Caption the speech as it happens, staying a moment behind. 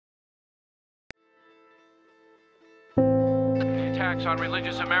attacks on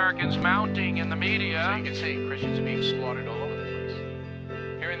religious Americans mounting in the media. So you can see Christians are being slaughtered all over the place.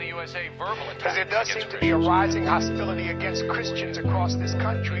 Here in the USA, verbal attacks. Because there does seem to be a rising hostility against Christians across this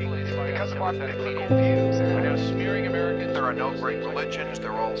country because of our biblical views. We're now smearing Americans. There are no great religions.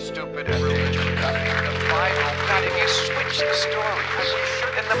 They're all stupid and religion. The Bible. God, if you switch the stories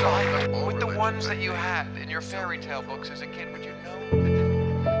in the Bible with the ones that you had in your fairy tale books as a kid, would you know the difference?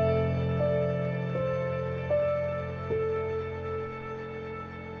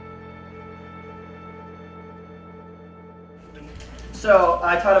 So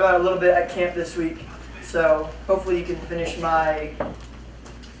I taught about it a little bit at camp this week. So hopefully you can finish my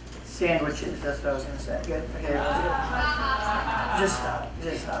sandwiches. That's what I was going to say. Good? Okay, just stop.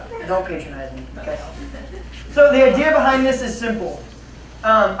 Just stop. Don't patronize me. Okay. So the idea behind this is simple.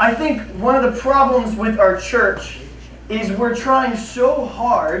 I think one of the problems with our church is we're trying so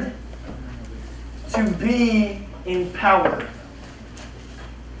hard to be in power.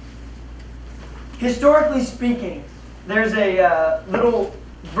 Historically speaking, there's a little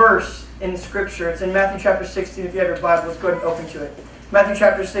verse in Scripture. It's in Matthew chapter 16. If you have your Bible, let's go ahead and open to it. Matthew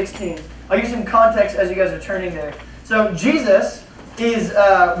chapter 16. I'll give some context as you guys are turning there. So Jesus is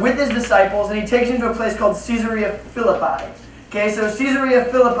with his disciples, and he takes them to a place called Caesarea Philippi. Okay, so Caesarea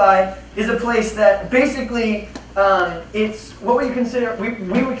Philippi is a place that basically it's what we would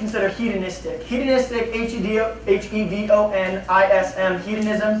consider hedonistic. Hedonistic, H-E-D-O-N-I-S-M,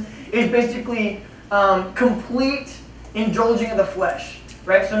 hedonism is basically complete indulging of the flesh,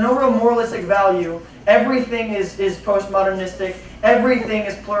 right? So no real moralistic value. Everything is postmodernistic. Everything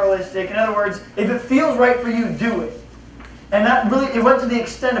is pluralistic. In other words, if it feels right for you, do it. And that really, it went to the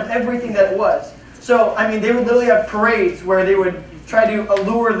extent of everything that it was. So, I mean, they would literally have parades where they would try to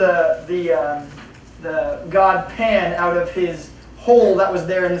allure the god Pan out of his hole that was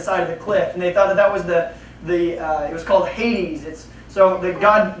there in the side of the cliff, and they thought that was it was called Hades. So the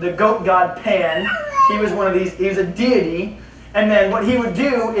goat god Pan, he was one of these. He was a deity, and then what he would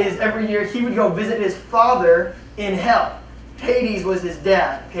do is every year he would go visit his father in hell. Hades was his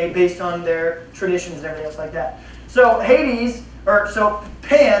dad, okay, based on their traditions and everything else like that. So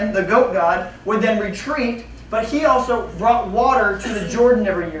Pan, the goat god, would then retreat, but he also brought water to the Jordan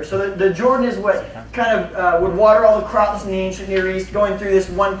every year. So the Jordan is what kind of would water all the crops in the ancient Near East, going through this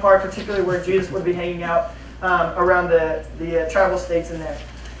one part, particularly where Jesus would be hanging out around the tribal states in there.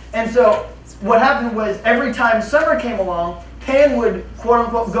 And so what happened was every time summer came along, Pan would, quote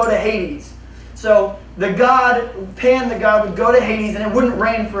unquote, go to Hades. So Pan the god would go to Hades, and it wouldn't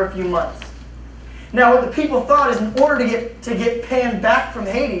rain for a few months. Now what the people thought is, in order to get Pan back from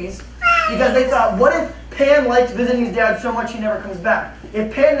Hades, because they thought, what if Pan likes visiting his dad so much he never comes back? If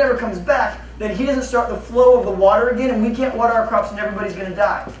Pan never comes back, then he doesn't start the flow of the water again, and we can't water our crops, and everybody's going to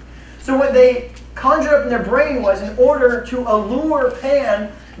die. So what they conjured up in their brain was, in order to allure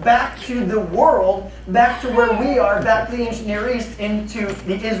Pan back to the world, back to where we are, back to the ancient Near East, into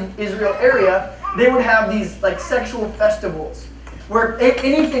the Israel area, they would have these like sexual festivals where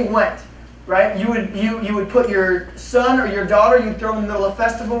anything went, right? You would put your son or your daughter, you'd throw in the middle of a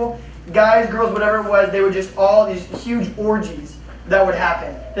festival, guys, girls, whatever it was, they were just all these huge orgies that would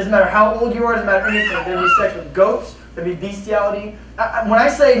happen. Doesn't matter how old you are, doesn't matter anything. There'd be sex with goats, there'd be bestiality. When I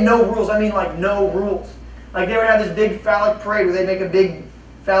say no rules, I mean like no rules. Like they would have this big phallic parade where they'd make a big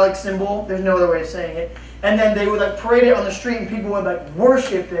phallic symbol. There's no other way of saying it. And then they would like parade it on the street, and people would like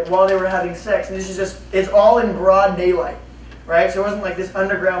worship it while they were having sex. And this is just, it's all in broad daylight, right? So it wasn't like this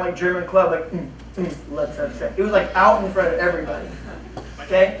underground like German club like, let's have sex. It was like out in front of everybody,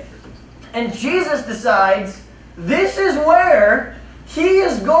 okay? And Jesus decides this is where he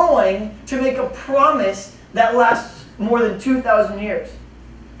is going to make a promise that lasts more than 2,000 years.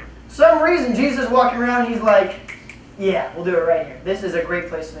 Some reason Jesus is walking around and he's like, yeah, we'll do it right here. This is a great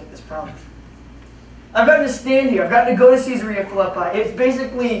place to make this promise. I've gotten to stand here. I've gotten to go to Caesarea Philippi. It's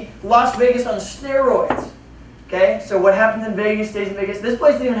basically Las Vegas on steroids. Okay? So what happens in Vegas stays in Vegas. This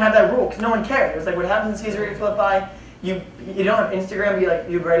place didn't even have that rule because no one cared. It was like what happens in Caesarea Philippi, you don't have Instagram, but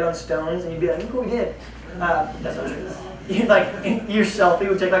you'd write it on stones and you'd be like, look what we did. That's not true. You'd your selfie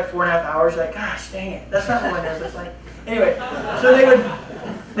would take like 4.5 hours. You're like, gosh, dang it. That's not what my nose looks like. Anyway, so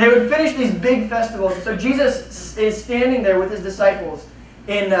they would finish these big festivals. And so Jesus is standing there with his disciples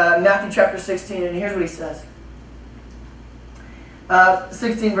in Matthew chapter 16, and here's what he says.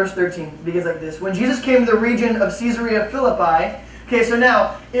 16 verse 13 begins like this. When Jesus came to the region of Caesarea Philippi, okay, so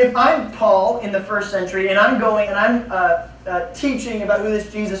now, if I'm Paul in the first century, and I'm going and I'm teaching about who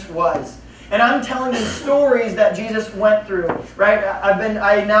this Jesus was, and I'm telling you stories that Jesus went through, right?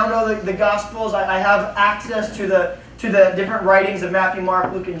 I now know the Gospels. I have access to the different writings of Matthew,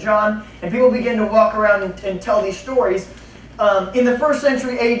 Mark, Luke, and John, and people begin to walk around and tell these stories. in the 1st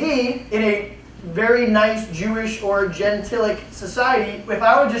century AD, in a very nice Jewish or Gentilic society, if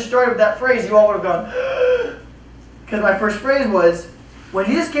I would just start with that phrase, you all would have gone, because my first phrase was, when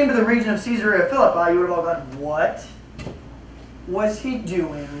Jesus came to the region of Caesarea Philippi, you would have all gone, what was he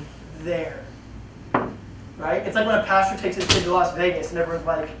doing there? Right? It's like when a pastor takes his kid to Las Vegas and everyone's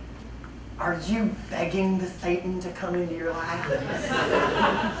like, are you begging the Satan to come into your life?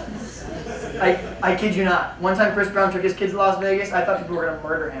 I kid you not. One time Chris Brown took his kids to Las Vegas, I thought people were going to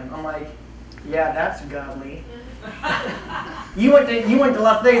murder him. I'm like, yeah, that's godly. You went to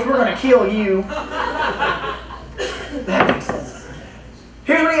Las Vegas, we're going to kill you. That makes sense.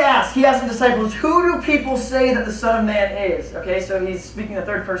 Here's what he asked. He asked the disciples, who do people say that the Son of Man is? Okay, so he's speaking in the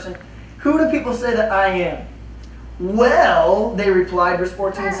third person. Who do people say that I am? Well, they replied, verse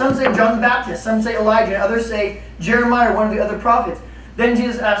 14, some say John the Baptist, some say Elijah, and others say Jeremiah, one of the other prophets. Then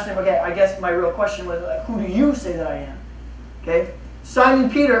Jesus asked him, okay, I guess my real question was, who do you say that I am? Okay, Simon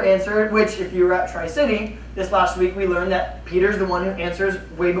Peter answered, which if you were at Tri-City this last week, we learned that Peter's the one who answers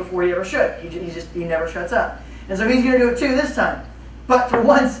way before he ever should. He never shuts up. And so he's going to do it too this time. But for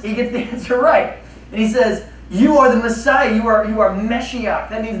once, he gets the answer right. And he says, you are the Messiah, you are Meshiach.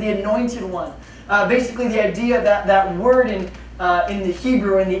 That means the anointed one. Basically, the idea that that word in the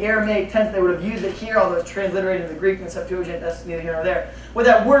Hebrew and the Aramaic tense, they would have used it here, although it's transliterated in the Greek and the Septuagint, that's neither here nor there. What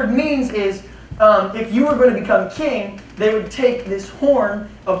that word means is, if you were going to become king, they would take this horn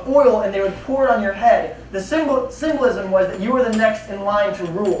of oil and they would pour it on your head. The symbolism was that you were the next in line to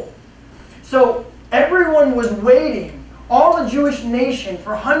rule. So everyone was waiting. All the Jewish nation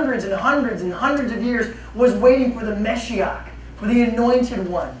for hundreds and hundreds and hundreds of years was waiting for the Meshiach, for the anointed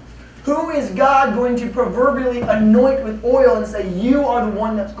one. Who is God going to proverbially anoint with oil and say, you are the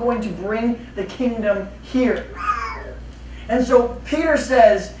one that's going to bring the kingdom here? And so Peter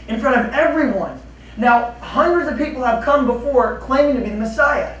says in front of everyone, now hundreds of people have come before claiming to be the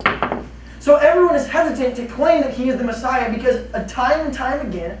Messiah. So everyone is hesitant to claim that he is the Messiah because time and time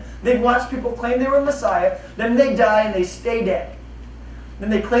again, they've watched people claim they were the Messiah, then they die and they stay dead. Then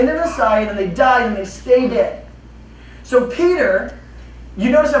they claim they're Messiah, then they die and they stay dead. So Peter,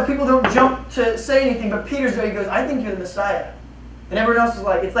 you notice how people don't jump to say anything, but Peter's there, he goes, I think you're the Messiah. And everyone else is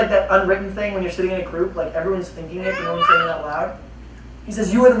like, it's like that unwritten thing when you're sitting in a group, like everyone's thinking it, but no one's saying it out loud. He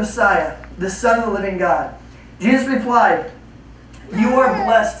says, you are the Messiah, the Son of the living God. Jesus replied, you are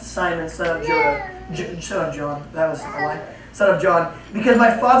blessed, Simon, son of John. That was a lie. Son of John, because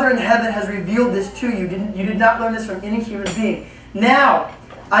my Father in heaven has revealed this to you. You did not learn this from any human being. Now,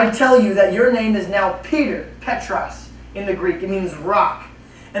 I tell you that your name is now Peter, Petros, in the Greek. It means rock.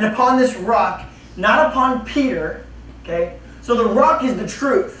 And upon this rock, not upon Peter, okay? So the rock is the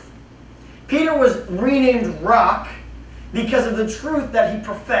truth. Peter was renamed Rock because of the truth that he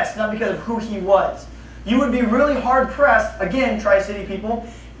professed, not because of who he was. You would be really hard-pressed, again, Tri-City people,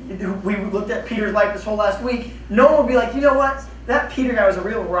 we looked at Peter's life this whole last week, no one would be like, you know what? That Peter guy was a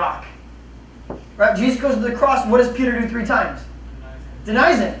real rock. Right? Jesus goes to the cross, what does Peter do 3 times?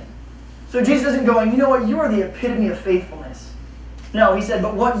 Denies him. So Jesus isn't going, you know what? You are the epitome of faithfulness. No, he said,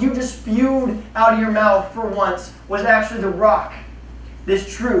 but what you just spewed out of your mouth for once was actually the rock,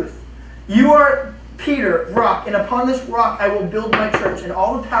 this truth. You are Peter, rock, and upon this rock I will build my church, and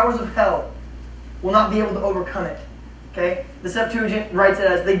all the powers of hell will not be able to overcome it. Okay? The Septuagint writes it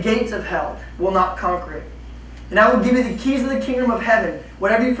as the gates of hell will not conquer it. And I will give you the keys of the kingdom of heaven.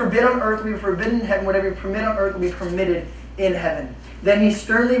 Whatever you forbid on earth will be forbidden in heaven. Whatever you permit on earth will be permitted in heaven. Then he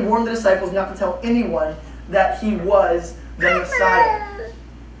sternly warned the disciples not to tell anyone that he was the Messiah.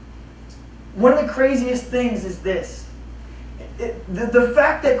 One of the craziest things is this. The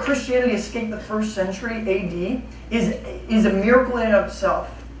fact that Christianity escaped the 1st century AD is a miracle in and of itself.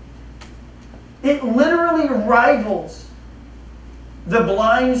 It literally rivals the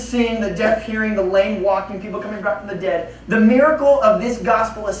blind seeing, the deaf hearing, the lame walking, people coming back from the dead. The miracle of this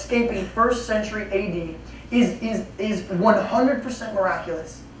gospel escaping 1st century AD is 100%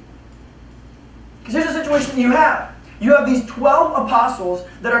 miraculous. Because here's the situation that you have. You have these 12 apostles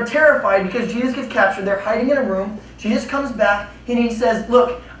that are terrified because Jesus gets captured. They're hiding in a room. Jesus comes back and he says,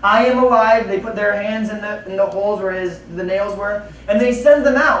 look, I am alive. They put their hands in the holes where the nails were. And then he sends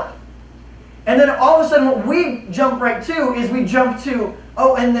them out. And then all of a sudden what we jump right to is we jump to,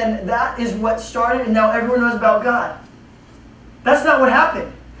 oh, and then that is what started and now everyone knows about God. That's not what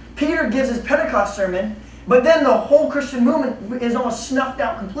happened. Peter gives his Pentecost sermon, but then the whole Christian movement is almost snuffed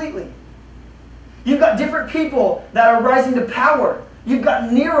out completely. You've got different people that are rising to power. You've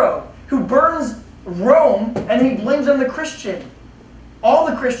got Nero, who burns Rome, and he blames on the Christian. All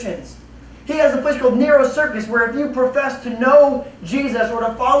the Christians. He has a place called Nero's Circus, where if you profess to know Jesus or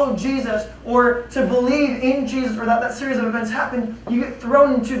to follow Jesus or to believe in Jesus, or that series of events happen, you get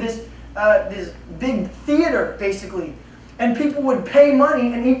thrown into this big theater, basically. And people would pay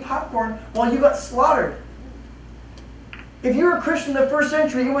money and eat popcorn while you got slaughtered. If you were a Christian in the first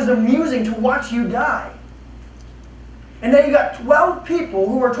century, it was amusing to watch you die. And then you got 12 people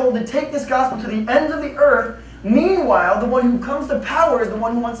who are told to take this gospel to the ends of the earth. Meanwhile, the one who comes to power is the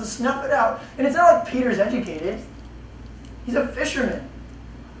one who wants to snuff it out. And it's not like Peter's educated. He's a fisherman.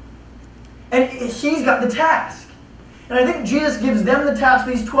 And he's got the task. And I think Jesus gives them the task,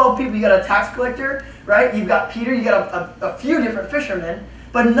 these 12 people. You got a tax collector, right? You've got Peter, you got a few different fishermen,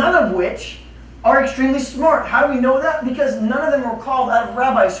 but none of which are extremely smart. How do we know that? Because none of them were called out of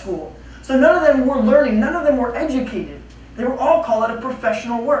rabbi school. So none of them were learning, none of them were educated. They were all called out of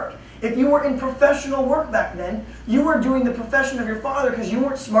professional work. If you were in professional work back then, you were doing the profession of your father because you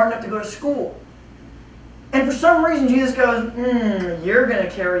weren't smart enough to go to school. And for some reason, Jesus goes, you're going to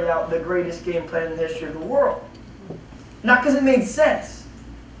carry out the greatest game plan in the history of the world. Not because it made sense.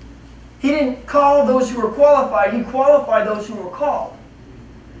 He didn't call those who were qualified. He qualified those who were called.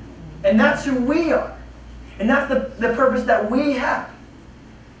 And that's who we are. And that's the purpose that we have.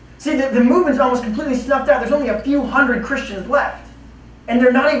 See, the movement's almost completely snuffed out. There's only a few hundred Christians left. And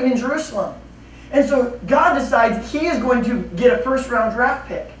they're not even in Jerusalem. And so God decides He is going to get a first-round draft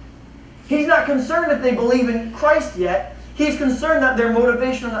pick. He's not concerned that they believe in Christ yet. He's concerned that their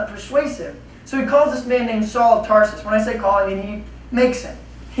motivation is not persuasive. So He calls this man named Saul of Tarsus. When I say call, I mean He makes him.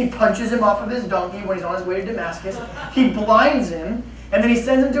 He punches him off of his donkey when he's on his way to Damascus. He blinds him. And then He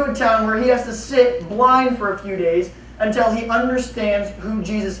sends him to a town where he has to sit blind for a few days until he understands who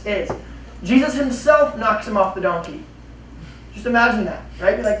Jesus is. Jesus Himself knocks him off the donkey. Just imagine that,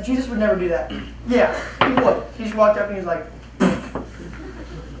 right? You're like, Jesus would never do that. Yeah, He would. He just walked up and He was like,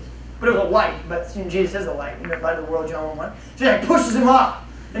 but it was a light. But Jesus is a light. In the light of the world, John 1:1. So He like pushes him off,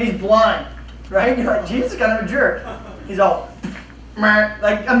 and he's blind, right? You're like, Jesus is kind of a jerk. He's all,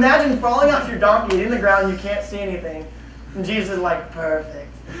 like, imagine falling off your donkey in the ground, you can't see anything, and Jesus is like, perfect.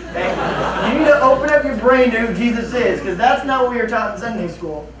 Okay? You need to open up your brain to who Jesus is, because that's not what we were taught in Sunday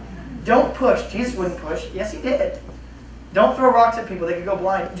school. Don't push. Jesus wouldn't push. Yes, He did. Don't throw rocks at people. They could go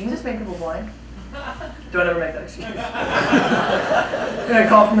blind. Jesus made people blind. Don't ever make that excuse. I'm going to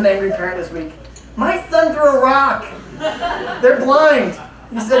call from an angry parent this week. My son threw a rock. They're blind.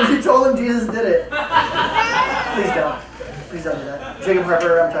 He said you told him Jesus did it. Please don't. Please don't do that. Jacob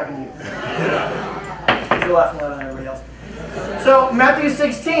Harper, I'm talking to you. You're laughing louder than everybody else. So Matthew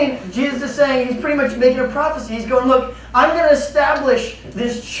 16, Jesus is saying, He's pretty much making a prophecy. He's going, look, I'm going to establish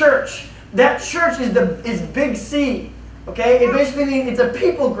this church. That church is big C. Okay? It basically means it's a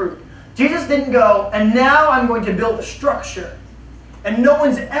people group. Jesus didn't go, and now I'm going to build a structure. And no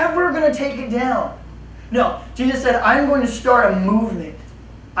one's ever going to take it down. No. Jesus said, I'm going to start a movement.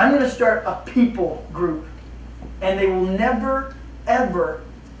 I'm going to start a people group. And they will never, ever,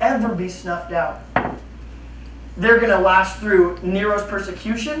 ever be snuffed out. They're going to last through Nero's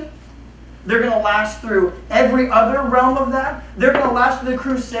persecution. They're going to last through every other realm of that. They're going to last through the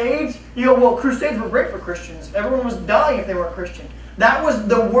Crusades. You go, well, Crusades were great for Christians. Everyone was dying if they weren't Christian. That was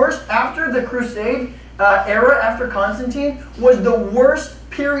the worst, after the Crusade era, after Constantine, was the worst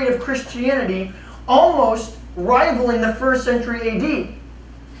period of Christianity, almost rivaling the 1st century AD.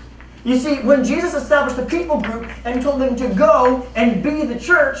 You see, when Jesus established a people group and told them to go and be the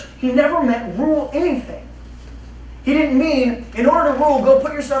church, He never meant rule anything. He didn't mean, in order to rule, go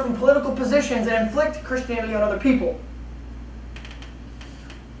put yourself in political positions and inflict Christianity on other people.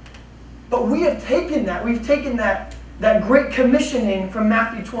 But we have taken that. We've taken that great commissioning from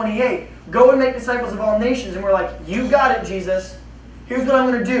Matthew 28. Go and make disciples of all nations. And we're like, you got it, Jesus. Here's what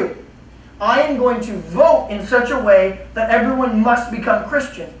I'm going to do. I am going to vote in such a way that everyone must become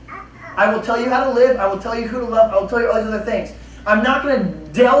Christian. I will tell you how to live. I will tell you who to love. I will tell you all these other things. I'm not going to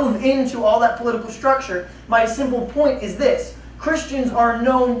delve into all that political structure. My simple point is this. Christians are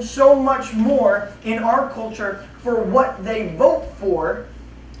known so much more in our culture for what they vote for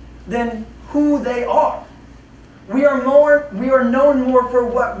than who they are. We are known more for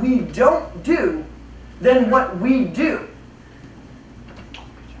what we don't do than what we do.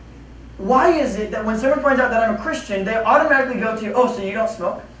 Why is it that when someone finds out that I'm a Christian, they automatically go to, oh, so you don't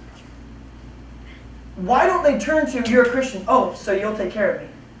smoke? Why don't they turn to, you're a Christian, oh, so you'll take care of me?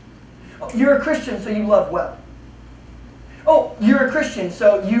 Oh, you're a Christian, so you love well. Oh, you're a Christian,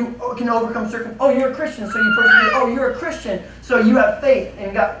 so you can overcome certain, oh, you're a Christian, so you persevere. Oh, you're a Christian, so you have faith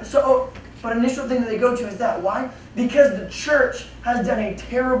in God. But initial thing that they go to is that. Why? Because the church has done a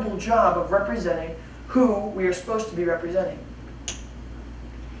terrible job of representing who we are supposed to be representing.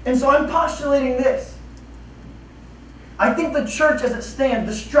 And so I'm postulating this. I think the church as it stands,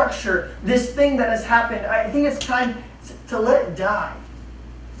 the structure, this thing that has happened, I think it's time to let it die.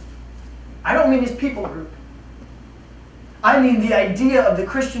 I don't mean this people group. I mean the idea of the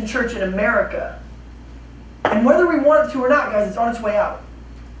Christian church in America. And whether we want it to or not, guys, it's on its way out.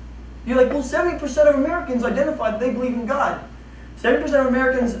 You're like, well, 70% of Americans identify that they believe in God. 70% of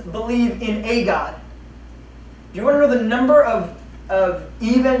Americans believe in a God. Do you want to know the number of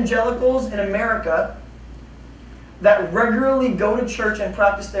evangelicals in America that regularly go to church and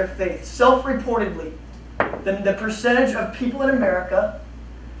practice their faith? Self-reportedly, the percentage of people in America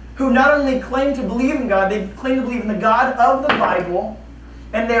who not only claim to believe in God, they claim to believe in the God of the Bible,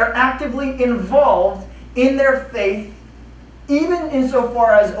 and they are actively involved in their faith, even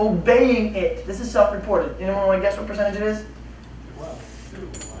insofar as obeying it. This is self-reported. Anyone want to guess what percentage it is?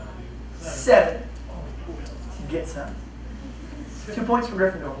 7. Get some. 2 points for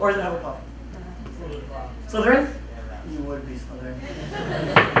Gryffindor. Or is it Hufflepuff? Slytherin? You would be Slytherin.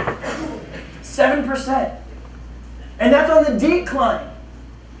 7%. And that's on the decline.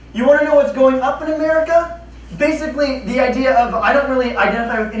 You want to know what's going up in America? Basically, the idea of, I don't really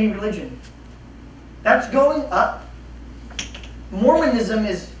identify with any religion. That's going up. Mormonism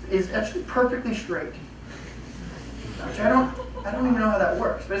is actually perfectly straight. Which I don't even know how that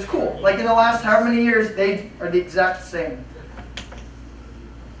works, but it's cool. Like in the last however many years, they are the exact same.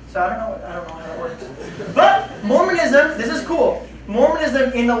 So I don't know how that works. But Mormonism, this is cool.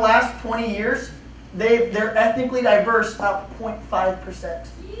 Mormonism in the last 20 years, they're ethnically diverse up 0.5%.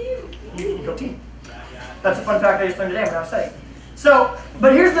 Go team. That's a fun fact I just learned today when I was studying. So,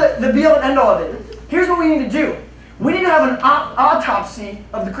 but here's the be all and end all of it. Here's what we need to do. We need to have an autopsy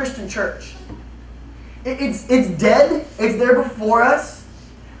of the Christian church. It's dead. It's there before us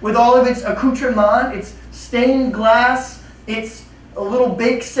with all of its accoutrement, its stained glass, its little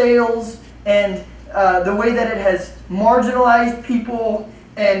bake sales, and the way that it has marginalized people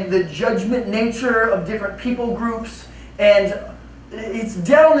and the judgment nature of different people groups. And it's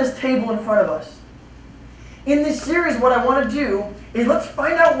dead on this table in front of us. In this series, what I want to do is let's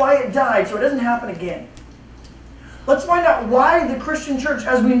find out why it died so it doesn't happen again. Let's find out why the Christian church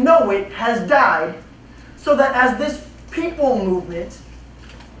as we know it has died, so that as this people movement,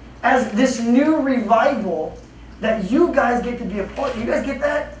 as this new revival, that you guys get to be a part of. You guys get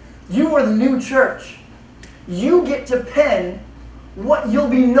that? You are the new church. You get to pen what you'll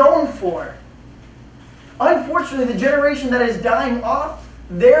be known for. Unfortunately, the generation that is dying off,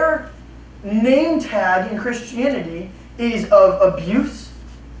 their name tag in Christianity is of abuse,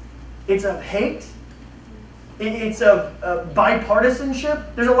 it's of hate, it's of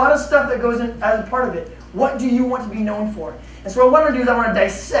bipartisanship. There's a lot of stuff that goes in as a part of it. What do you want to be known for? And so what I want to do is I want to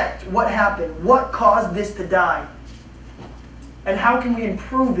dissect what happened, what caused this to die, and how can we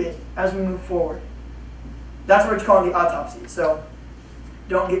improve it as we move forward. That's what it's called, the autopsy. So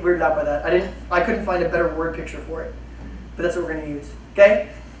don't get weirded out by that. I couldn't find a better word picture for it, but that's what we're going to use. Okay?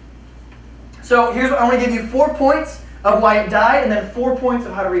 So here's what I want to give you: 4 points of why it died, and then 4 points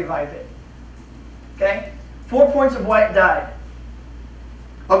of how to revive it. Okay? 4 points of why it died.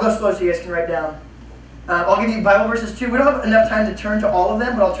 I'll go slow so you guys can write down. I'll give you Bible verses too. We don't have enough time to turn to all of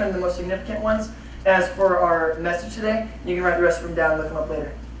them, but I'll turn to the most significant ones as for our message today. You can write the rest of them down and look them up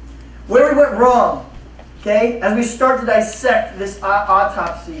later. Where we went wrong, okay? As we start to dissect this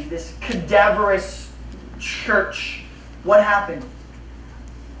autopsy, this cadaverous church, what happened?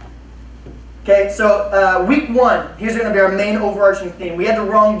 Okay, so week 1, here's going to be our main overarching theme. We had the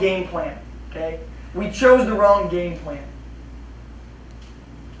wrong game plan, okay? We chose the wrong game plan.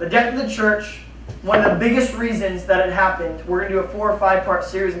 The death of the church, one of the biggest reasons that it happened. We're going to do a 4 or 5 part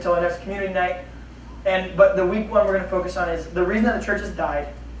series until our next community night. But the week 1 we're going to focus on is the reason that the church has died.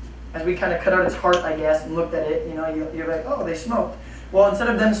 As we kind of cut out its heart, I guess, and looked at it, you know, you're like, oh, they smoked. Well, instead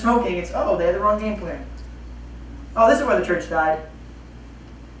of them smoking, it's, oh, they had the wrong game plan. Oh, this is why the church died.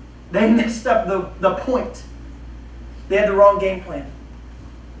 They messed up the point. They had the wrong game plan.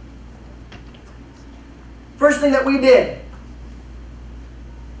 First thing that we did,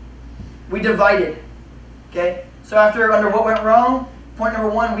 we divided. Okay? So under what went wrong, point number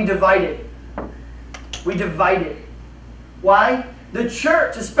 1, we divided. We divided. Why? The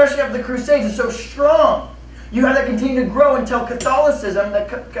church, especially after the Crusades, is so strong. You had that continue to grow until Catholicism,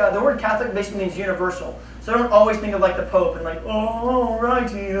 the word Catholic basically means universal. So don't always think of like the Pope and like, oh,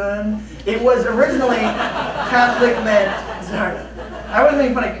 righty then. It was originally Catholic meant, sorry, I wasn't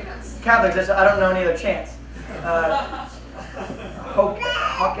making fun of Catholics, I don't know any other chants.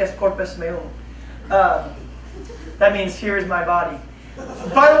 Hoc est corpus meum. That means here is my body.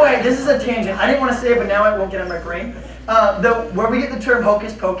 By the way, this is a tangent. I didn't want to say it, but now it won't get in my brain. Where we get the term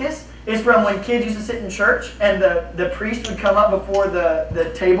hocus pocus is from when kids used to sit in church and the priest would come up before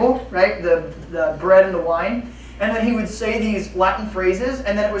the table, right? The bread and the wine. And then he would say these Latin phrases,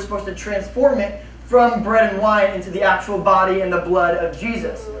 and then it was supposed to transform it from bread and wine into the actual body and the blood of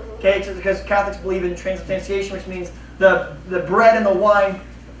Jesus. Okay, so because Catholics believe in transubstantiation, which means the bread and the wine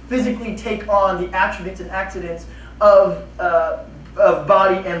physically take on the attributes and accidents of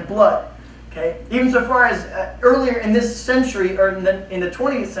body and blood. Okay, even so far as earlier in this century, or in the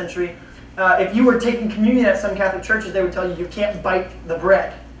 20th century, if you were taking communion at some Catholic churches, they would tell you you can't bite the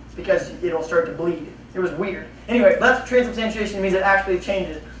bread because it'll start to bleed. It was weird. Anyway, that's transubstantiation, means it actually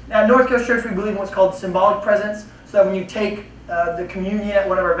changes. Now, at North Coast Church, we believe in what's called symbolic presence. So that when you take the communion at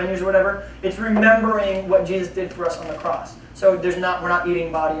one of our venues or whatever, it's remembering what Jesus did for us on the cross. So we're not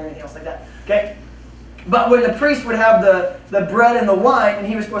eating body or anything else like that. Okay? But when the priest would have the bread and the wine, and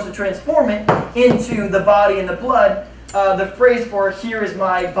he was supposed to transform it into the body and the blood, the phrase for "here is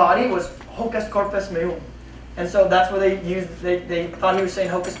my body" was "hocus corpus meum," and so that's where they thought he was saying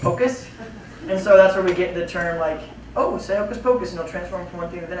hocus pocus, and so that's where we get the term like, "Oh, say hocus pocus," and it'll transform from one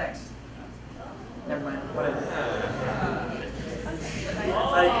thing to the next. Never mind, whatever.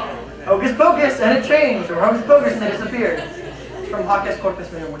 Like hocus pocus and it changed, or hocus pocus and it disappeared. It's from hocus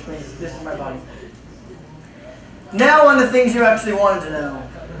corpus meum, which means this is my body. Now on the things you actually wanted to know,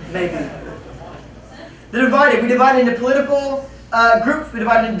 maybe. We divided into political groups, we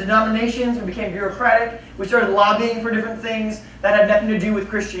divided into denominations, we became bureaucratic, we started lobbying for different things that had nothing to do with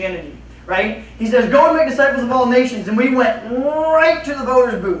Christianity, right? He says, go and make disciples of all nations, and we went right to the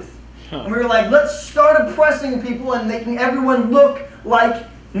voters' booth. And we were like, let's start oppressing people and making everyone look like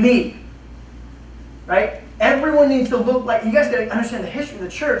me, right? Everyone needs to look like, you guys got to understand the history of the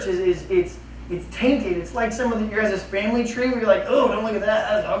church it's tainted. It's like some of your guys' family tree where you're like, oh, don't look at that,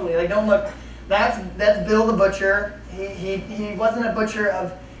 that's ugly. Like, don't look, that's Bill the butcher. He wasn't a butcher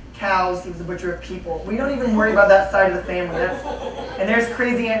of cows, he was a butcher of people. We don't even worry about that side of the family. And there's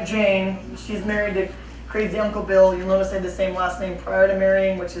crazy Aunt Jane. She's married to crazy Uncle Bill. You'll notice they had the same last name prior to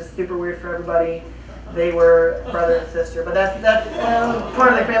marrying, which is super weird for everybody. They were brother and sister. But that's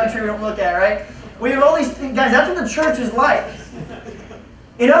part of the family tree we don't look at, right? We have all these things. Guys, that's what the church is like.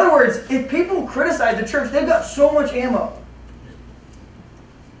 In other words, if people criticize the church, they've got so much ammo.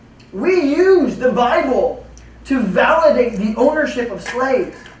 We use the Bible to validate the ownership of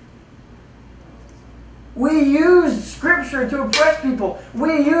slaves. We use Scripture to oppress people.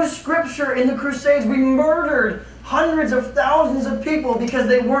 We use Scripture in the Crusades. We murdered hundreds of thousands of people because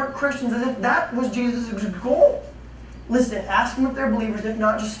they weren't Christians, as if that was Jesus' goal. Listen, ask them if they're believers. If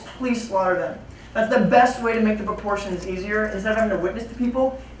not, just please slaughter them. That's the best way to make the proportions easier. Instead of having to witness to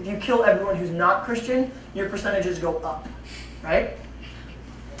people, if you kill everyone who's not Christian, your percentages go up, right?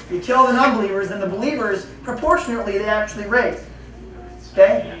 If you kill the non-believers, then the believers, proportionately, they actually raise.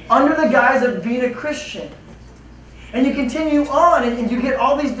 Okay? Under the guise of being a Christian. And you continue on, and you get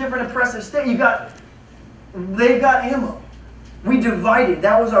all these different oppressive states. They've got ammo. We divided.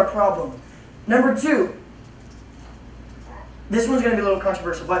 That was our problem. Number two. This one's going to be a little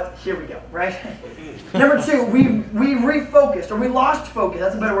controversial, but here we go, right? Number two, we refocused, or we lost focus.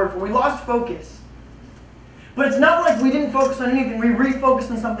 That's a better word for it. We lost focus. But it's not like we didn't focus on anything. We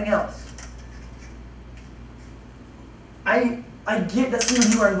refocused on something else. I get that some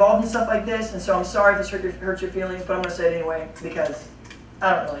of you are involved in stuff like this, and so I'm sorry if this hurts your feelings, but I'm going to say it anyway because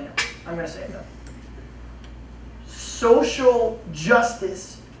I don't really know. I'm going to say it though. Social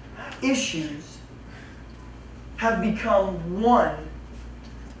justice issues have become one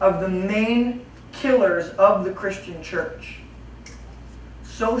of the main killers of the Christian church.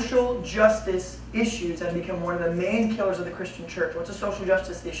 Social justice issues have become one of the main killers of the Christian church. What's a social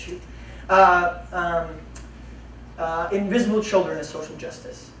justice issue? Invisible children is social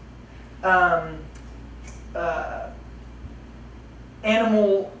justice.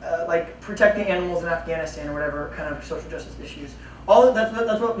 Like protecting animals in Afghanistan or whatever kind of social justice issues.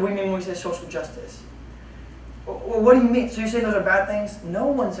 That's what we mean when we say social justice. Well, what do you mean? So you're saying those are bad things? No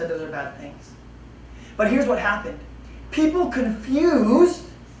one said those are bad things. But here's what happened. People confused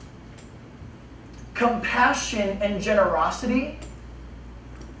compassion and generosity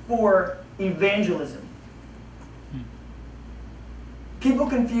for evangelism. People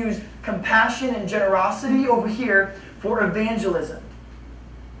confuse compassion and generosity over here for evangelism.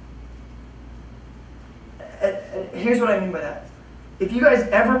 Here's what I mean by that. If you guys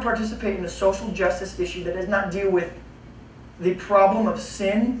ever participate in a social justice issue that does not deal with the problem of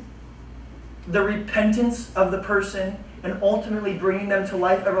sin, the repentance of the person, and ultimately bringing them to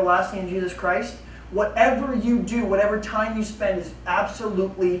life everlasting in Jesus Christ, whatever you do, whatever time you spend is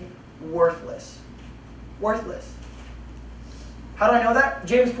absolutely worthless. Worthless. How do I know that?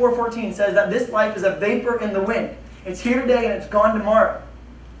 James 4:14 says that this life is a vapor in the wind. It's here today and it's gone tomorrow.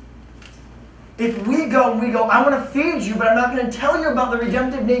 If we go and we go, I want to feed you, but I'm not going to tell you about the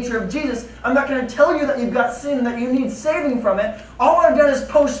redemptive nature of Jesus. I'm not going to tell you that you've got sin and that you need saving from it. All I've done is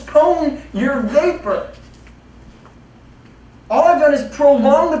postpone your vapor. All I've done is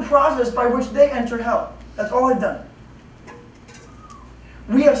prolong the process by which they enter hell. That's all I've done.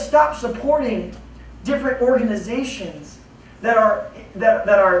 We have stopped supporting different organizations that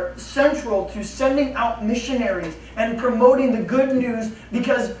are central to sending out missionaries and promoting the good news,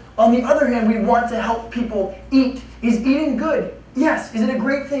 because on the other hand, we want to help people eat. Is eating good? Yes. Is it a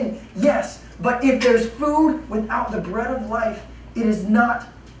great thing? Yes. But if there's food without the bread of life, it is not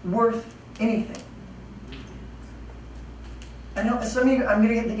worth anything. I know some of you, I'm going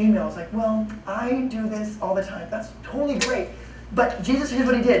to get the emails like, well, I do this all the time. That's totally great. But Jesus, here's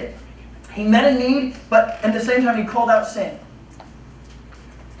what he did. He met a need, but at the same time, he called out sin.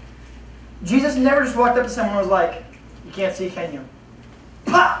 Jesus never just walked up to someone and was like, you can't see, can you?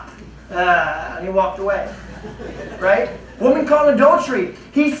 Pop! And he walked away. Right? Woman caught in adultery.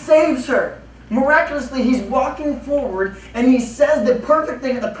 He saves her. Miraculously, he's walking forward and he says the perfect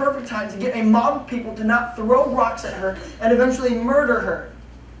thing at the perfect time to get a mob of people to not throw rocks at her and eventually murder her.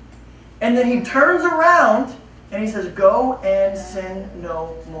 And then he turns around and he says, go and sin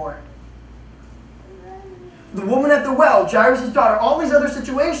no more. The woman at the well, Jairus' daughter, all these other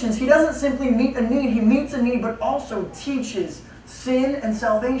situations, he doesn't simply meet a need, he meets a need, but also teaches sin and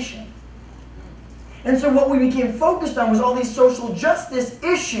salvation. And so what we became focused on was all these social justice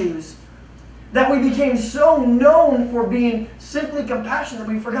issues that we became so known for being simply compassionate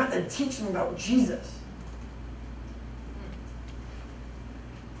that we forgot to teach them about Jesus.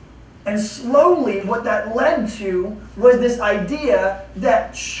 And slowly what that led to was this idea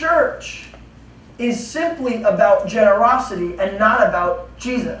that church is simply about generosity and not about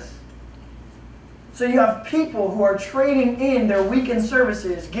Jesus. So you have people who are trading in their weekend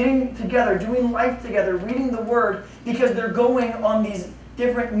services, getting together, doing life together, reading the Word, because they're going on these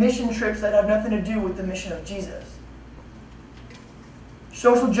different mission trips that have nothing to do with the mission of Jesus.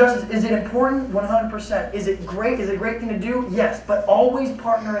 Social justice, is it important? 100%. Is it great? Is it a great thing to do? Yes, but always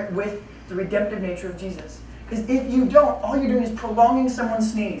partner it with the redemptive nature of Jesus. Because if you don't, all you're doing is prolonging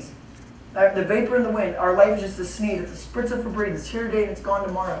someone's sneeze. The vapor in the wind. Our life is just a sneeze. It's a spritz of Febreze. It's here today and it's gone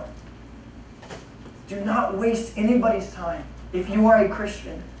tomorrow. Do not waste anybody's time. If you are a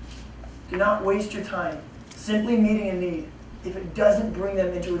Christian, do not waste your time simply meeting a need if it doesn't bring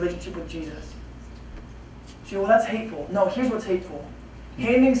them into a relationship with Jesus. So, well, that's hateful. No, here's what's hateful.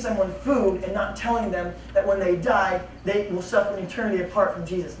 Handing someone food and not telling them that when they die, they will suffer an eternity apart from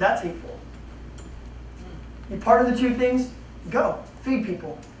Jesus. That's hateful. You partner the two things, go. Feed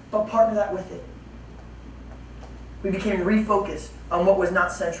people. But partner that with it. We became refocused on what was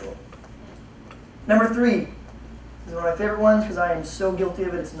not central. Number 3. This is one of my favorite ones because I am so guilty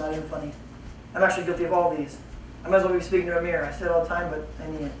of it, it's not even funny. I'm actually guilty of all these. I might as well be speaking to a mirror. I say it all the time, but I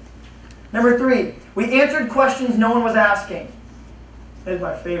mean it. Number 3. We answered questions no one was asking. That is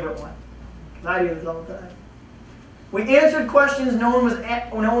my favorite one. Because I do this all the time. We answered questions no one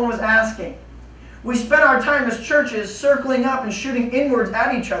was asking. We spent our time as churches circling up and shooting inwards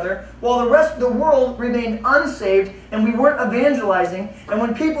at each other while the rest of the world remained unsaved and we weren't evangelizing. And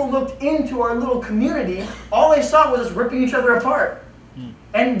when people looked into our little community, all they saw was us ripping each other apart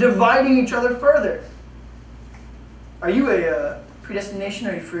and dividing each other further. Are you a predestination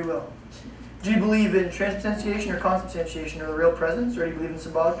or are you free will? Do you believe in transubstantiation or consubstantiation or the real presence? Or do you believe in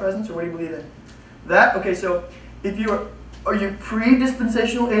symbolic presence? Or what do you believe in? That? Okay, so if you are you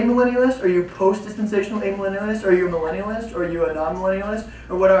pre-dispensational amillennialist? Are you post-dispensational amillennialist? Are you a millennialist? Or are you a non-millennialist?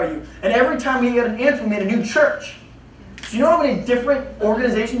 Or what are you? And every time we get an answer, we made a new church. Do you know how many different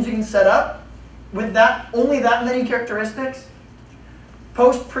organizations you can set up with only that many characteristics?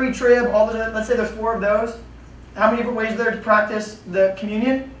 Post, pre-trib, let's say there's 4 of those. How many different ways are there to practice the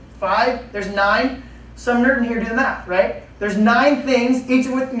communion? 5. There's 9. Some nerd in here do the math, right? There's 9 things, each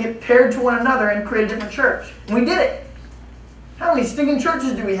of which can get paired to one another and create a different church. And we did it. How many stinking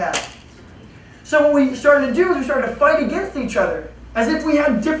churches do we have? So what we started to do is we started to fight against each other as if we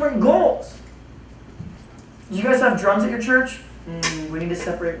had different goals. Do you guys have drums at your church? We need to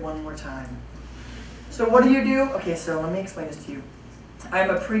separate one more time. So what do? Okay, so let me explain this to you.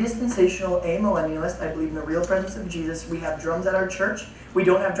 I'm a predispensational amillennialist. I believe in the real presence of Jesus. We have drums at our church. We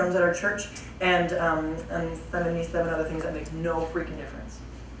don't have drums at our church. And 77 other things that make no freaking difference.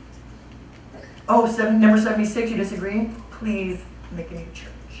 Oh, number 76, you disagree? Please make a new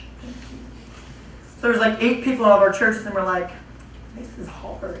church. So there's like 8 people in all of our churches and we're like, this is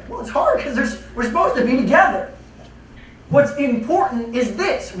hard. Well, it's hard because we're supposed to be together. What's important is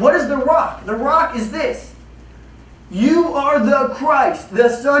this. What is the rock? The rock is this. You are the Christ, the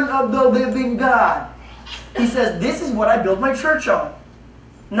Son of the living God. He says, this is what I build my church on.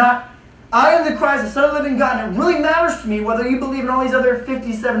 Not, I am the Christ, the Son of the living God, and it really matters to me whether you believe in all these other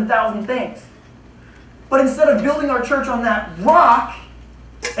 57,000 things. But instead of building our church on that rock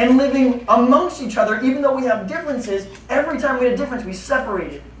and living amongst each other, even though we have differences, every time we had a difference, we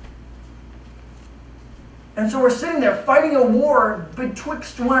separated. And so we're sitting there fighting a war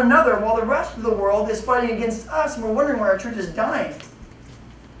betwixt one another while the rest of the world is fighting against us, and we're wondering why our church is dying.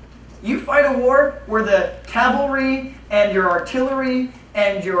 You fight a war where the cavalry and your artillery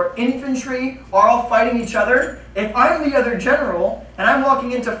and your infantry are all fighting each other. If I'm the other general and I'm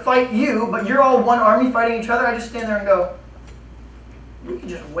walking in to fight you, but you're all one army fighting each other, I just stand there and go, we can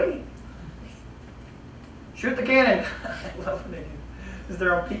just wait. Shoot the cannon. I love when they do. Because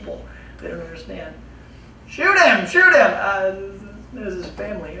they're our people. They don't understand. Shoot him! Shoot him! This is his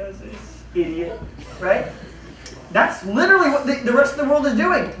family. This idiot. Right? That's literally what the rest of the world is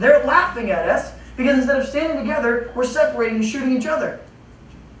doing. They're laughing at us because instead of standing together, we're separating and shooting each other.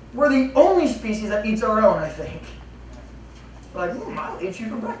 We're the only species that eats our own, I think. We're like, I'll eat you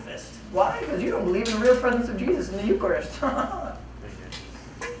for breakfast. Why? Because you don't believe in the real presence of Jesus in the Eucharist.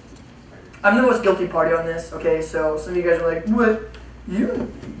 I'm the most guilty party on this, okay? So some of you guys are like, what? You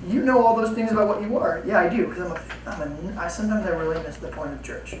know all those things about what you are. Yeah, I do, because sometimes I really miss the point of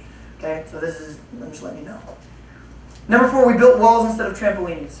church. Okay, so I'm just letting you know. Number 4, we built walls instead of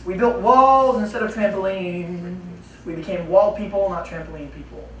trampolines. We built walls instead of trampolines. We became wall people, not trampoline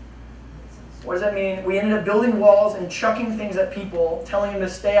people. What does that mean? We ended up building walls and chucking things at people, telling them to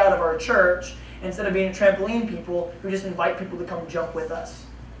stay out of our church, instead of being trampoline people who just invite people to come jump with us.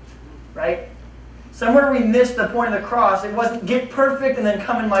 Right? Somewhere we missed the point of the cross. It wasn't get perfect and then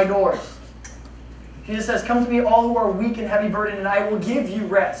come in my doors. Jesus says, come to me all who are weak and heavy burdened, and I will give you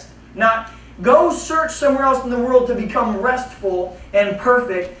rest. Not go search somewhere else in the world to become restful and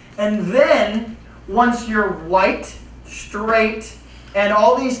perfect, and then once you're white, straight, and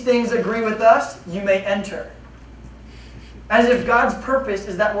all these things agree with us, you may enter. As if God's purpose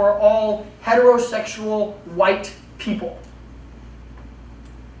is that we're all heterosexual white people.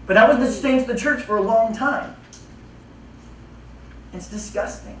 But that was the stance of the church for a long time. It's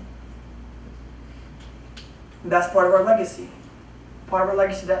disgusting. And that's part of our legacy. Part of our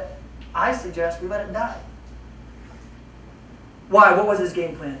legacy that I suggest we let it die. Why? What was his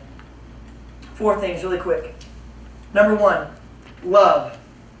game plan? 4 things really quick. Number 1, love.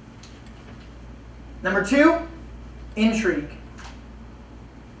 Number 2, intrigue.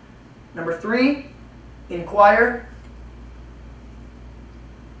 Number 3, inquire.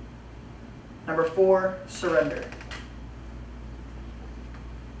 Number 4, surrender.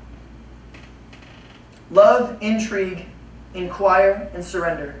 Love, intrigue, inquire, and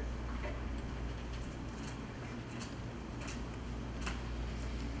surrender.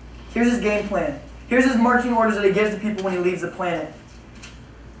 Here's his game plan. Here's his marching orders that he gives to people when he leaves the planet.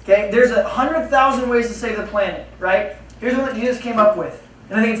 Okay, there's 100,000 ways to save the planet, right? Here's what Jesus came up with.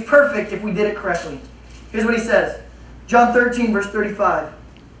 And I think it's perfect if we did it correctly. Here's what he says. John 13, verse 35.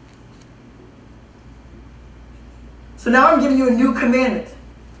 So now I'm giving you a new commandment.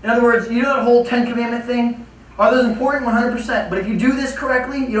 In other words, you know that whole 10 commandment thing? Are those important? 100%. But if you do this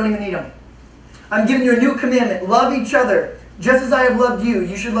correctly, you don't even need them. I'm giving you a new commandment. Love each other. Just as I have loved you,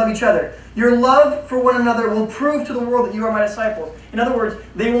 you should love each other. Your love for one another will prove to the world that you are my disciples. In other words,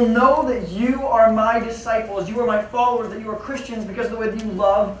 they will know that you are my disciples, you are my followers, that you are Christians because of the way that you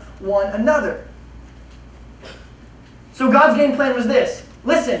love one another. So God's game plan was this.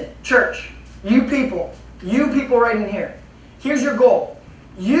 Listen, church, you people right in here. Here's your goal.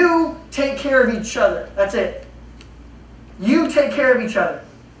 You take care of each other. That's it. You take care of each other.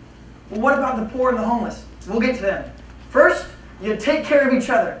 Well, what about the poor and the homeless? We'll get to them. First, you take care of each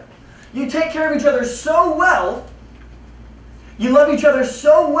other. You take care of each other so well, you love each other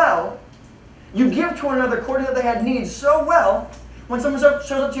so well, you give to one another according to that they had needs so well, when someone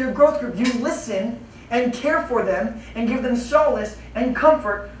shows up to your growth group, you listen and care for them and give them solace and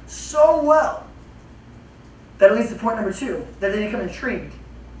comfort so well. That leads to point number 2, that they become intrigued.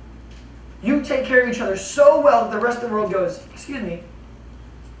 You take care of each other so well that the rest of the world goes, excuse me,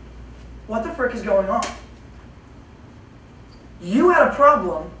 what the frick is going on? You had a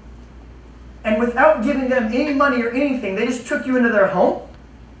problem, and without giving them any money or anything, they just took you into their home?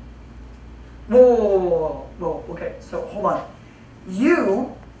 Whoa, okay, so hold on.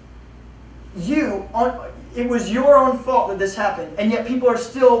 It was your own fault that this happened, and yet people are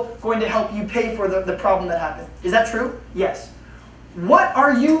still going to help you pay for the problem that happened. Is that true? Yes. What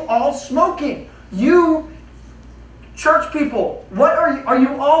are you all smoking? You Church people, what are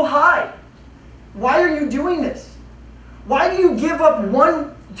you all high? Why are you doing this? Why do you give up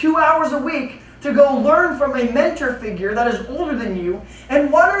 1-2 hours a week to go learn from a mentor figure that is older than you?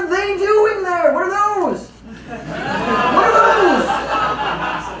 And what are they doing there? What are those? What are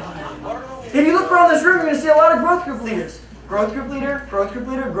those? If you look around this room, you're going to see a lot of growth group leaders. Growth group leader, growth group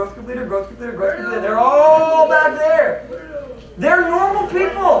leader, growth group leader, growth group leader, growth group leader. They're all back there. They're normal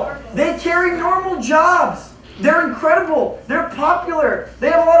people. They carry normal jobs. They're incredible. They're popular. They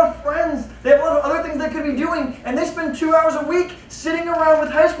have a lot of friends. They have a lot of other things they could be doing. And they spend 2 hours a week sitting around with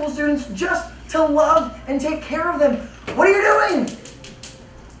high school students just to love and take care of them. What are you doing?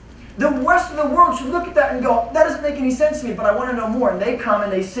 The rest of the world should look at that and go, that doesn't make any sense to me, but I want to know more. And they come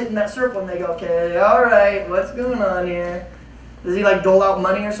and they sit in that circle and they go, okay, all right, what's going on here? Does he like dole out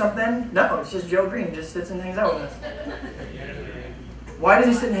money or something? No, it's just Joe Green. He just sits and hangs out with us. Why does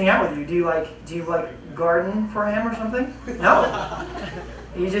he sit and hang out with you? Do you like garden for him or something? No.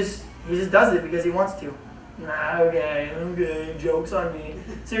 He just does it because he wants to. Okay, joke's on me.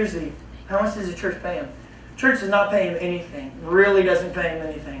 Seriously, how much does the church pay him? Church does not pay him anything. Really doesn't pay him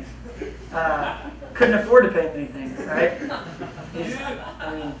anything. Couldn't afford to pay him anything, right?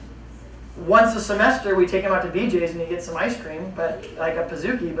 I mean, once a semester we take him out to BJ's and he gets some ice cream, but like a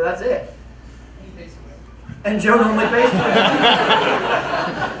Pizookie, but that's it. And Joe normally pays for it.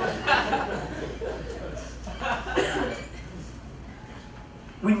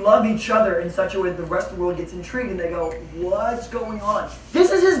 We love each other in such a way that the rest of the world gets intrigued and they go, what's going on? This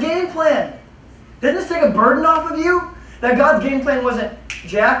is his game plan. Didn't this take a burden off of you? That God's game plan wasn't,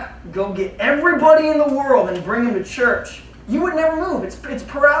 Jack, go get everybody in the world and bring them to church. You would never move. It's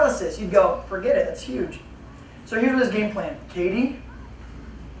paralysis. You'd go, forget it. That's huge. So here's his game plan. Katie,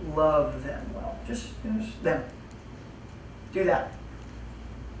 love them well. Just them. Do that.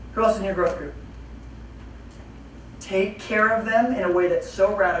 Who else in your growth group? Take care of them in a way that's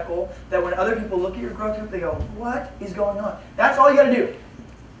so radical that when other people look at your growth group, they go, what is going on? That's all you got to do.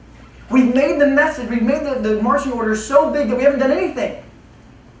 We've made the message, we've made the marching orders so big that we haven't done anything.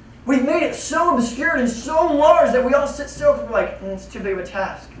 We've made it so obscured and so large that we all sit still because we're like, it's too big of a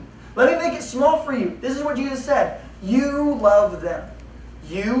task. Let me make it small for you. This is what Jesus said. You love them.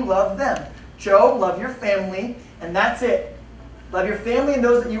 You love them. Joe, love your family, and that's it. Love your family and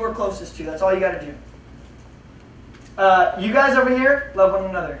those that you are closest to. That's all you got to do. You guys over here, love one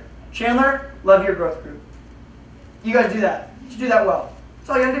another. Chandler, love your growth group. You guys do that. You do that well. That's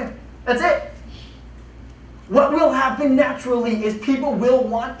all you got to do. That's it. What will happen naturally is people will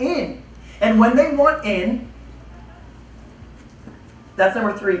want in. And when they want in, that's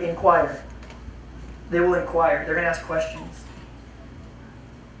number 3, inquire. They will inquire. They're going to ask questions.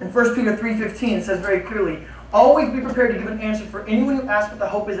 In 1 Peter 3:15 it says very clearly, always be prepared to give an answer for anyone who asks what the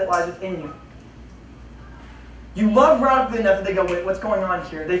hope is that lies within you. You love radically enough that they go, wait, what's going on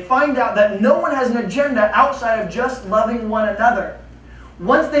here? They find out that no one has an agenda outside of just loving one another.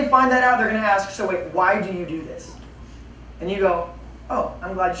 Once they find that out, they're going to ask, so wait, why do you do this? And you go, oh,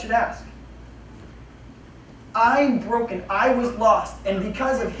 I'm glad you should ask. I'm broken. I was lost. And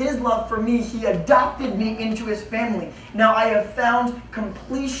because of his love for me, he adopted me into his family. Now I have found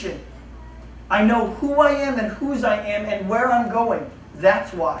completion. I know who I am and whose I am and where I'm going.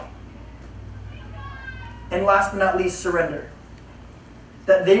 That's why. And last but not least, surrender.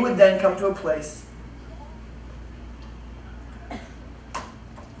 That they would then come to a place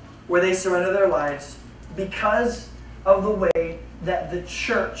where they surrender their lives because of the way that the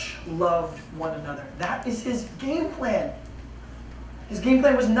church loved one another. That is his game plan. His game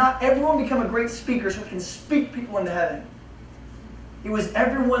plan was not everyone become a great speaker so we can speak people into heaven. It was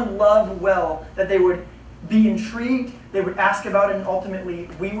everyone loved well, that they would be intrigued, they would ask about it, and ultimately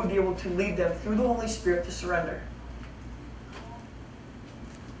we would be able to lead them through the Holy Spirit to surrender.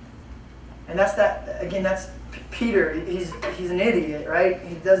 And that's that, again, that's Peter. He's an idiot, right?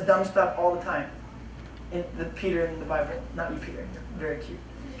 He does dumb stuff all the time. Peter in the Bible, not you, Peter. You're very cute.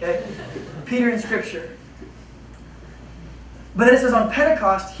 Okay? Peter in Scripture. But then it says on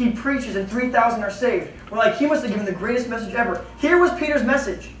Pentecost, he preaches and 3,000 are saved. We're like, he must have given the greatest message ever. Here was Peter's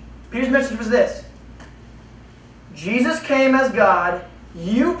message. Peter's message was this. Jesus came as God.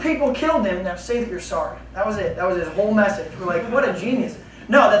 You people killed him. Now say that you're sorry. That was it. That was his whole message. We're like, what a genius.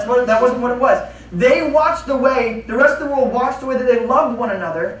 No, that wasn't what it was. They watched the way, the rest of the world watched the way that they loved one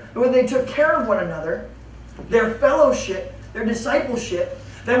another, the way they took care of one another, their fellowship, their discipleship,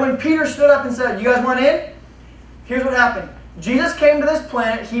 that when Peter stood up and said, you guys want in? Here's what happened. Jesus came to this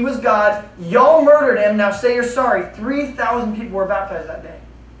planet. He was God. Y'all murdered him. Now say you're sorry. 3,000 people were baptized that day.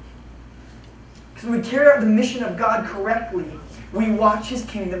 Because when we carry out the mission of God correctly, we watch his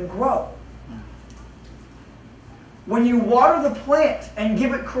kingdom grow. When you water the plant and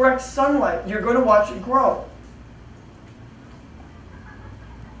give it correct sunlight, you're going to watch it grow.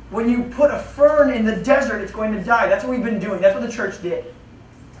 When you put a fern in the desert, it's going to die. That's what we've been doing. That's what the church did.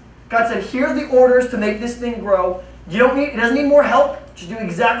 God said, here's the orders to make this thing grow. It doesn't need more help. Just do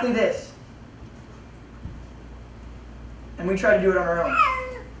exactly this. And we try to do it on our own.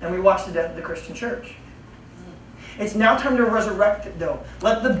 And we watch the death of the Christian church. It's now time to resurrect it, though.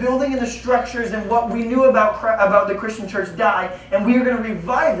 Let the building and the structures and what we knew about the Christian church die, and we are going to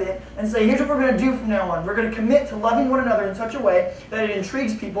revive it and say, here's what we're going to do from now on. We're going to commit to loving one another in such a way that it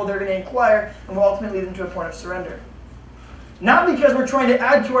intrigues people, they're going to inquire, and will ultimately lead them to a point of surrender. Not because we're trying to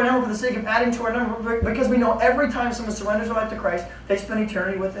add to our number for the sake of adding to our number, but because we know every time someone surrenders their life to Christ, they spend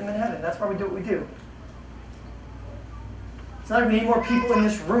eternity with Him in heaven. That's why we do what we do. It's not going to need more people in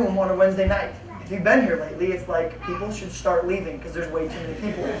this room on a Wednesday night. If you've been here lately, it's like people should start leaving because there's way too many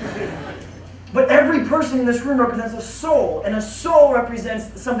people. But every person in this room represents a soul, and a soul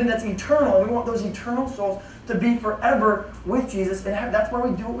represents something that's eternal, and we want those eternal souls to be forever with Jesus, and that's why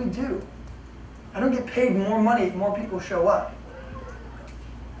we do what we do. I don't get paid more money if more people show up.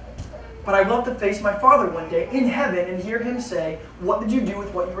 But I'd love to face my Father one day in heaven and hear Him say, what did you do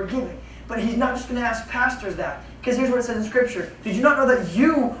with what you were giving? But He's not just going to ask pastors that. Because here's what it says in Scripture. Did you not know that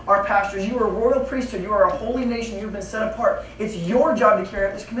you are pastors? You are a royal priesthood. You are a holy nation. You have been set apart. It's your job to carry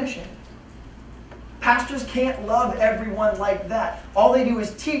out this commission. Pastors can't love everyone like that. All they do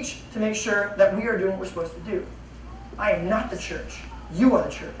is teach to make sure that we are doing what we're supposed to do. I am not the church. You are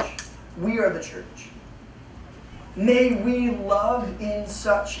the church. We are the church. May we love in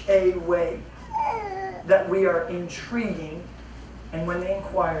such a way that we are intriguing, and when they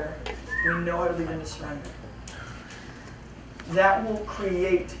inquire, we know how to lead them to surrender. That will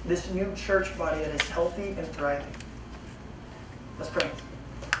create this new church body that is healthy and thriving. Let's pray.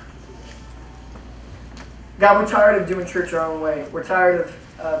 God, we're tired of doing church our own way. We're tired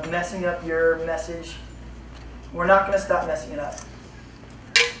of messing up your message. We're not going to stop messing it up.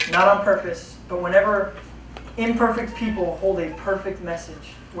 Not on purpose, but whenever imperfect people hold a perfect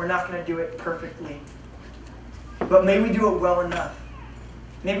message, we're not going to do it perfectly. But may we do it well enough.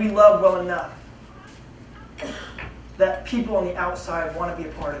 May we love well enough that people on the outside want to be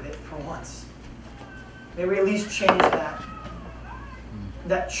a part of it for once. May we at least change that.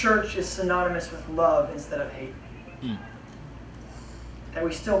 That church is synonymous with love instead of hate. That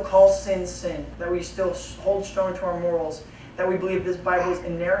we still call sin, sin. That we still hold strong to our morals. That we believe this Bible is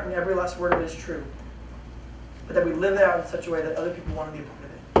inerrant and every last word of it is true. But that we live it out in such a way that other people want to be a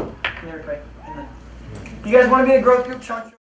part of it. Can we pray? Amen. You guys want to be a growth group, church?